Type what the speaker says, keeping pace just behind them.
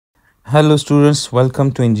Hello students,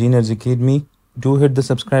 welcome to Engineers Academy. Do hit the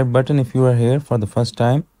subscribe button if you are here for the first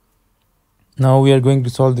time. Now we are going to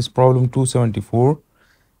solve this problem 274,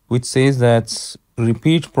 which says that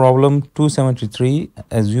repeat problem 273,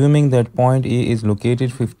 assuming that point A is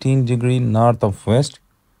located 15 degree north of west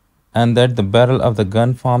and that the barrel of the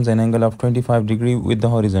gun forms an angle of 25 degree with the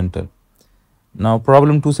horizontal. Now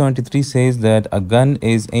problem 273 says that a gun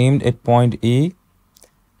is aimed at point A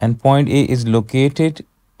and point A is located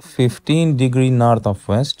 15 degree north of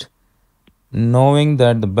west, knowing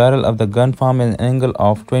that the barrel of the gun forms an angle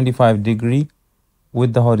of 25 degree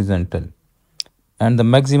with the horizontal and the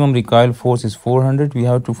maximum recoil force is 400. We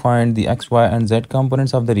have to find the x, y and z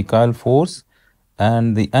components of the recoil force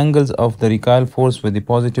and the angles of the recoil force with the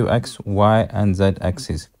positive x, y and z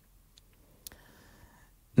axis.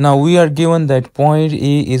 Now we are given that point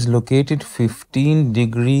A is located 15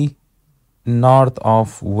 degree north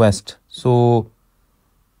of west, so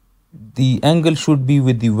the angle should be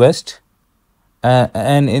with the west.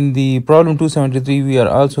 And in the problem 273 we are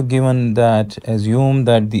also given that assume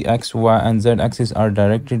that the x, y and z axis are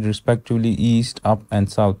directed respectively east, up and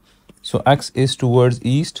south. So x is towards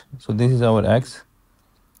east, so this is our x,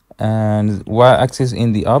 and y axis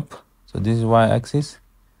in the up, so this is y axis,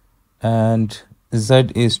 and z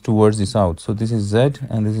is towards the south, so this is z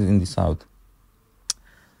and this is in the south.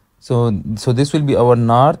 So this will be our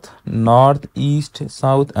north, east,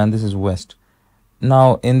 south, and this is west.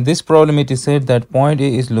 Now in this problem it is said that point A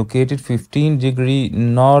is located 15 degree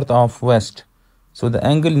north of west, so the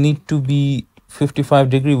angle need to be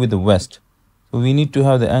 55 degree with the west. So we need to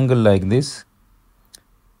have the angle like this.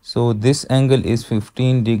 So this angle is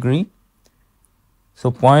 15 degree.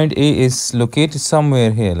 So point A is located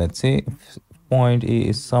somewhere here. Let's say point A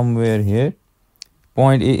is somewhere here.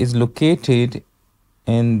 Point A is located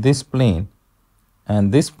in this plane,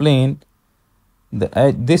 and this plane,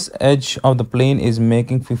 this edge of the plane is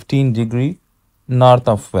making 15 degree north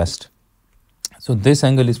of west. So this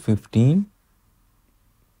angle is 15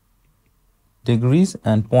 degrees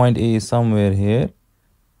and point A is somewhere here.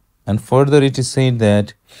 And further it is said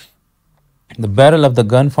that the barrel of the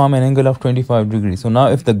gun form an angle of 25 degrees. So now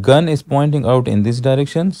if the gun is pointing out in this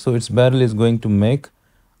direction, so its barrel is going to make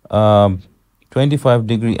 25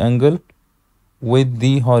 degree angle with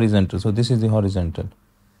the horizontal. So this is the horizontal.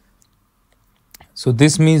 So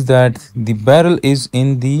this means that the barrel is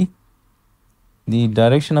in the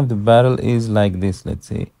direction of the barrel is like this, let's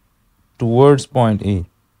say towards point A.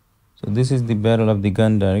 So this is the barrel of the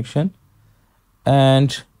gun direction,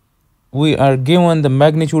 and we are given the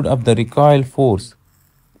magnitude of the recoil force.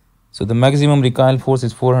 So the maximum recoil force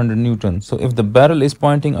is 400 Newton. So if the barrel is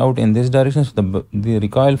pointing out in this direction, so the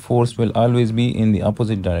recoil force will always be in the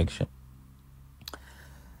opposite direction.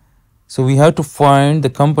 So we have to find the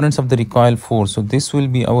components of the recoil force. So this will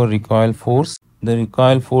be our recoil force. The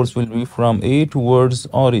recoil force will be from A towards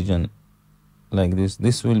origin, like this.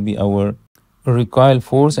 This will be our recoil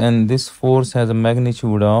force, and this force has a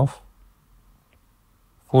magnitude of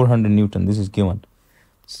 400 Newton. This is given.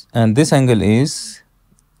 And this angle is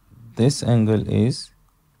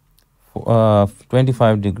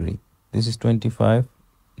 25 degree. This is 25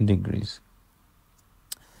 degrees.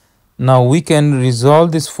 Now we can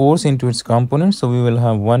resolve this force into its components. So we will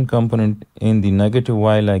have one component in the negative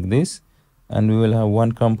y like this, and we will have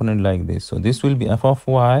one component like this. So this will be f of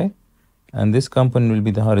y, and this component will be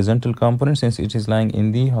the horizontal component since it is lying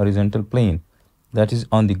in the horizontal plane, that is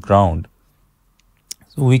on the ground.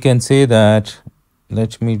 So we can say that,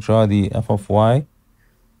 let me draw the f of y.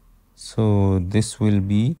 So this will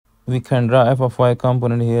be, we can draw f of y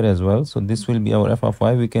component here as well. So this will be our f of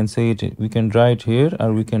y. We can say it, we can draw it here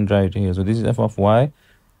or we can draw it here. So this is f of y,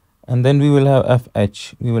 and then we will have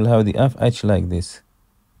fh. We will have the fh like this.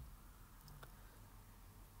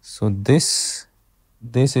 So this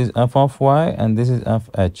is f of y and this is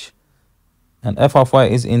fh, and f of y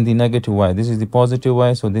is in the negative y. This is the positive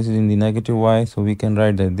y, so this is in the negative y. So we can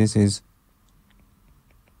write that this is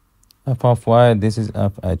f of y, this is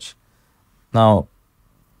fh. Now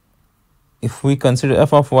if we consider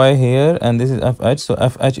f of y here and this is fh, so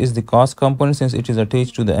fh is the cos component since it is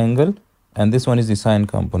attached to the angle, and this one is the sine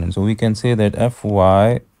component. So we can say that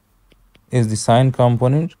fy is the sine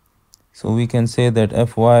component. So we can say that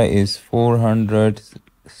fy is 400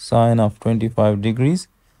 sine of 25 degrees,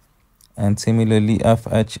 and similarly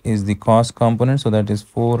fh is the cos component, so that is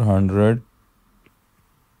 400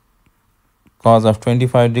 cos of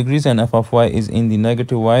 25 degrees, and f of y is in the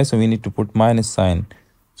negative y, so we need to put minus sign.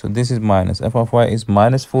 So this is minus, f of y is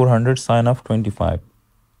minus 400 sine of 25.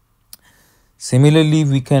 Similarly,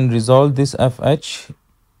 we can resolve this fh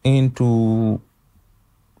into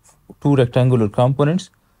two rectangular components.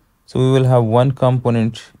 So we will have one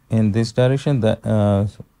component in this direction, that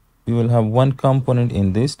we will have one component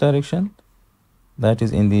in this direction, that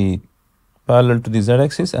is in the parallel to the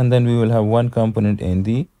z-axis, and then we will have one component in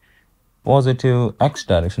the positive x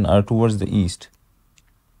direction or towards the east.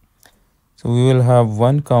 So we will have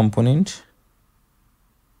one component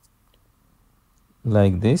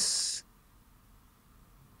like this,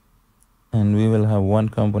 and we will have one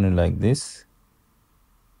component like this.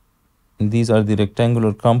 And these are the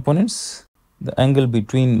rectangular components. The angle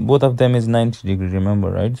between both of them is 90 degrees,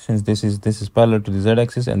 remember, right? Since this is parallel to the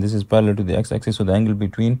z-axis and this is parallel to the x-axis, so the angle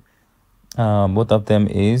between both of them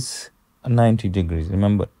is 90 degrees,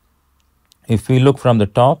 remember. If we look from the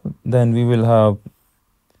top, then we will have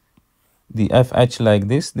the FH like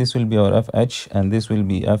this. This will be our FH, and this will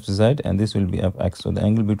be FZ, and this will be FX. So the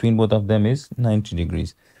angle between both of them is 90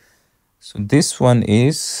 degrees. So this one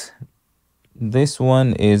is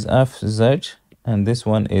FZ, and this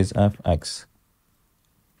one is FX.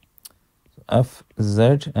 So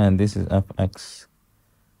FZ, and this is FX.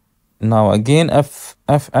 Now again,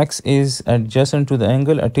 FX is adjacent to the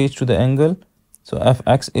angle, attached to the angle. So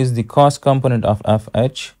Fx is the cos component of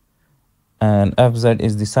Fh, and Fz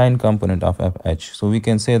is the sine component of Fh. So we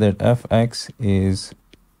can say that Fx is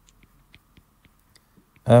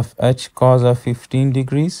Fh cos of 15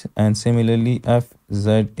 degrees, and similarly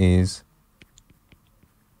Fz is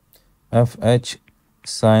Fh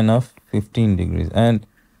sine of 15 degrees, and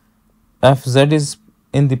Fz is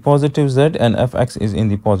in the positive z and Fx is in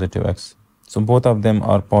the positive x. So both of them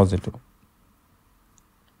are positive.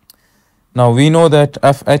 Now we know that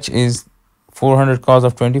Fh is 400 cos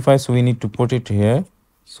of 25, so we need to put it here.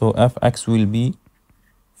 So Fx will be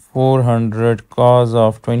 400 cos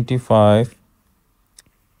of 25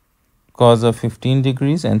 cos of 15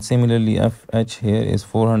 degrees, and similarly Fh here is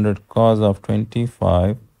 400 cos of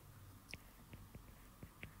 25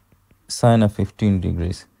 sine of 15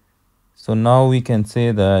 degrees. So now we can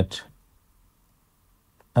say that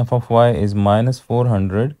f of y is minus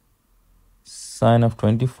 400 sine of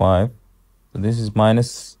 25. So this is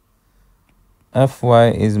minus, Fy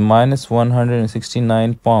is minus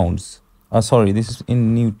 169 pounds. Sorry, this is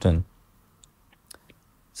in Newton,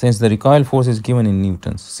 since the recoil force is given in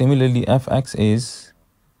newtons. Similarly, Fx is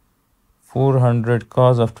 400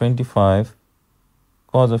 cos of 25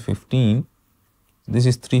 cos of 15. This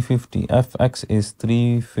is 350. Fx is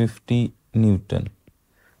 350 Newton.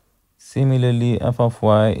 Similarly, f of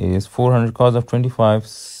y is 400 cos of 25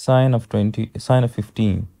 sine of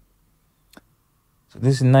 15. So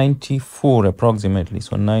this is 94 approximately.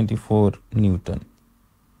 So 94 Newton.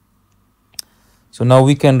 So now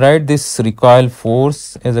we can write this recoil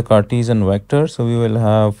force as a Cartesian vector. So we will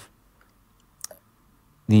have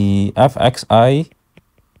the Fxi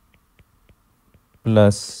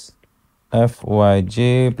plus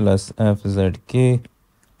Fyj plus Fzk.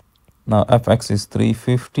 Now Fx is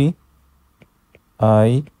 350.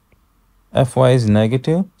 Fy is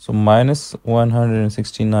negative, so minus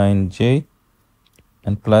 169j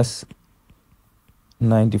and plus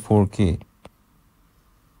 94k.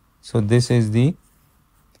 So this is the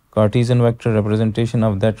Cartesian vector representation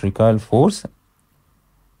of that recoil force.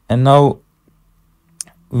 And now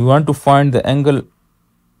we want to find the angle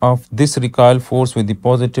of this recoil force with the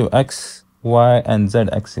positive x, y and z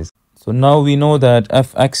axis. So now we know that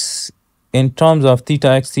Fx in terms of theta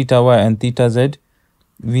x, theta y and theta z,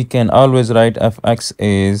 we can always write Fx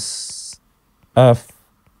is F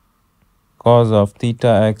cos of theta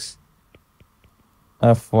x,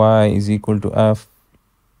 Fy is equal to F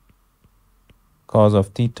cos of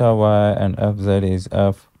theta y, and Fz is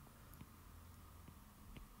F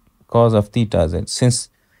cos of theta z. Since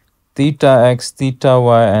theta x, theta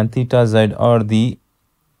y and theta z are the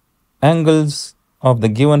angles of the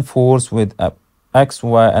given force with x,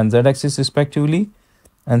 y and z axis respectively,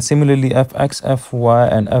 and similarly Fx, Fy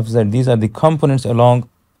and Fz, these are the components along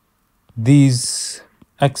these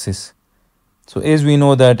axes. So as we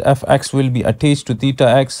know that Fx will be attached to theta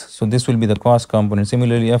x, so this will be the cos component.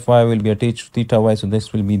 Similarly Fy will be attached to theta y, so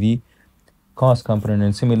this will be the cos component,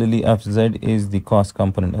 and similarly Fz is the cos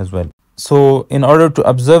component as well. So in order to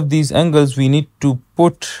observe these angles, we need to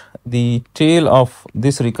put the tail of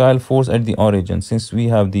this recoil force at the origin, since we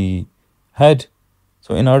have the head.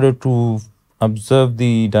 So in order to observe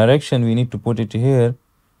the direction, we need to put it here.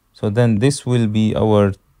 So then this will be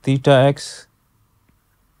our theta x,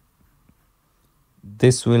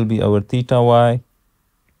 this will be our theta y.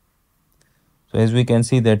 So as we can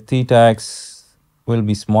see that theta x will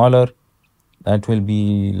be smaller, that will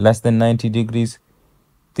be less than 90 degrees.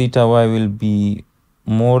 Theta y will be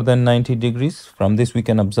more than 90 degrees. From this we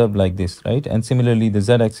can observe like this, right? And similarly the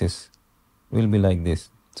z axis will be like this.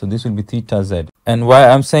 So this will be theta z. And why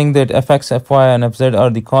I'm saying that fx, fy, and fz are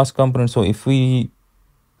the cos components. So if we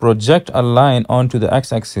project a line onto the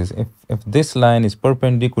x-axis, if this line is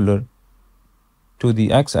perpendicular to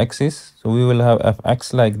the x-axis, so we will have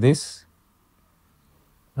fx like this,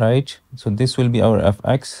 right? So this will be our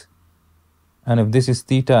fx, and if this is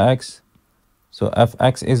theta x, so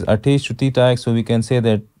fx is attached to theta x, so we can say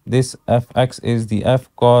that this fx is the f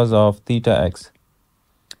cos of theta x.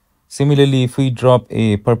 Similarly, if we drop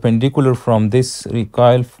a perpendicular from this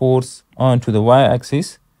recoil force onto the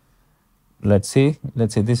y-axis, let's say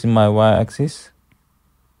this is my y-axis,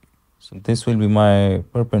 so this will be my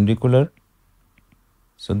perpendicular.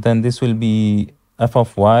 So then this will be f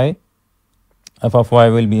of y. F of y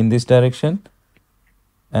will be in this direction,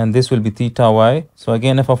 and this will be theta y. So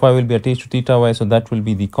again, f of y will be attached to theta y, so that will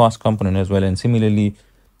be the cos component as well. And similarly,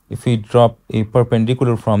 if we drop a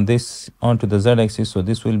perpendicular from this onto the z-axis, so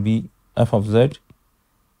this will be f of z,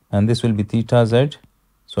 and this will be theta z.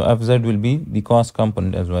 So fz will be the cos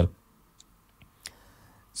component as well.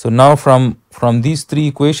 So now from these three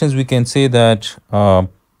equations, we can say that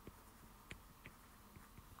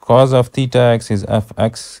cos of theta x is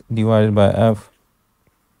fx divided by f.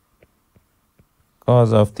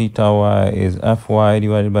 Cos of theta y is fy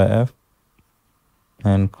divided by f.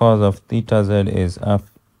 And cos of theta z is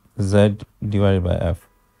fz divided by f.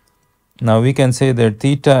 Now we can say that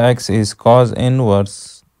theta x is cos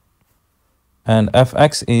inverse and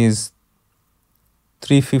fx is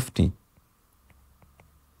 350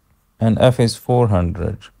 and f is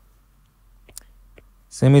 400.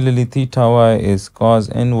 Similarly, theta y is cos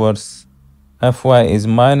inverse, fy is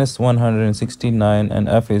minus 169 and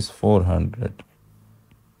f is 400.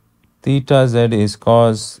 Theta z is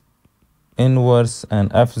cos inverse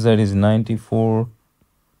and fz is 94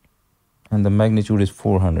 and the magnitude is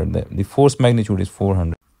 400. The force magnitude is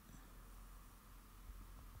 400.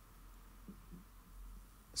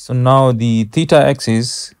 So now the theta x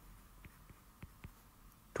is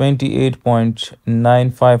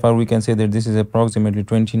 28.95, or we can say that this is approximately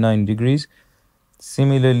 29 degrees.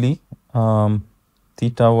 Similarly,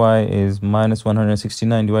 theta y is minus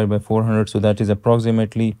 169 divided by 400, so that is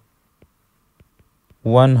approximately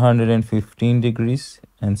 115 degrees.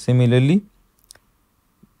 And similarly,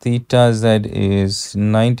 theta z is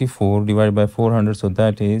 94 divided by 400, so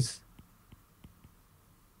that is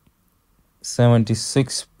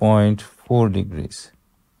 76.4 degrees.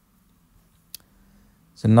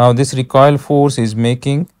 So now this recoil force is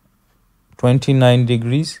making 29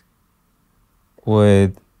 degrees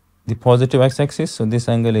with the positive x-axis. So this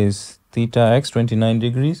angle is theta x, 29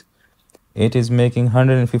 degrees. It is making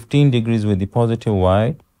 115 degrees with the positive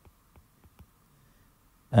y,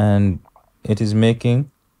 and it is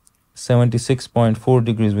making 76.4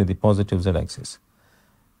 degrees with the positive z-axis.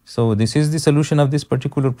 So this is the solution of this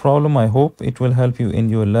particular problem. I hope it will help you in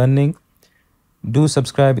your learning. Do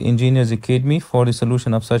subscribe Engineers Academy for the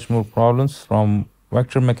solution of such more problems from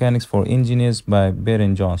Vector Mechanics for Engineers by Beer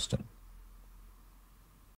and Johnston.